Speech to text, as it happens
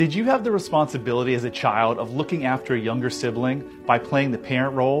Did you have the responsibility as a child of looking after a younger sibling by playing the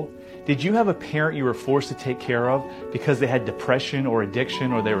parent role? Did you have a parent you were forced to take care of because they had depression or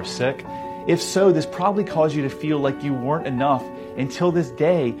addiction or they were sick? If so, this probably caused you to feel like you weren't enough. Until this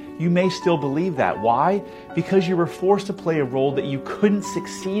day, you may still believe that. Why? Because you were forced to play a role that you couldn't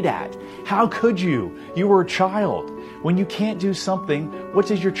succeed at. How could you? You were a child. When you can't do something, what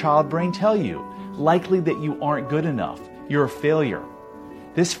does your child brain tell you? Likely that you aren't good enough. You're a failure.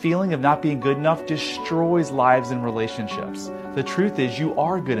 This feeling of not being good enough destroys lives and relationships. The truth is you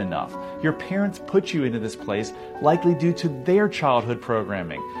are good enough. Your parents put you into this place likely due to their childhood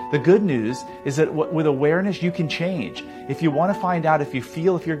programming. The good news is that with awareness you can change. If you want to find out if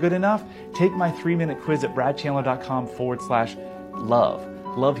you're good enough, take my 3-minute quiz at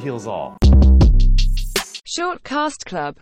bradchandler.com/love. Love heals all. Shortcast Club.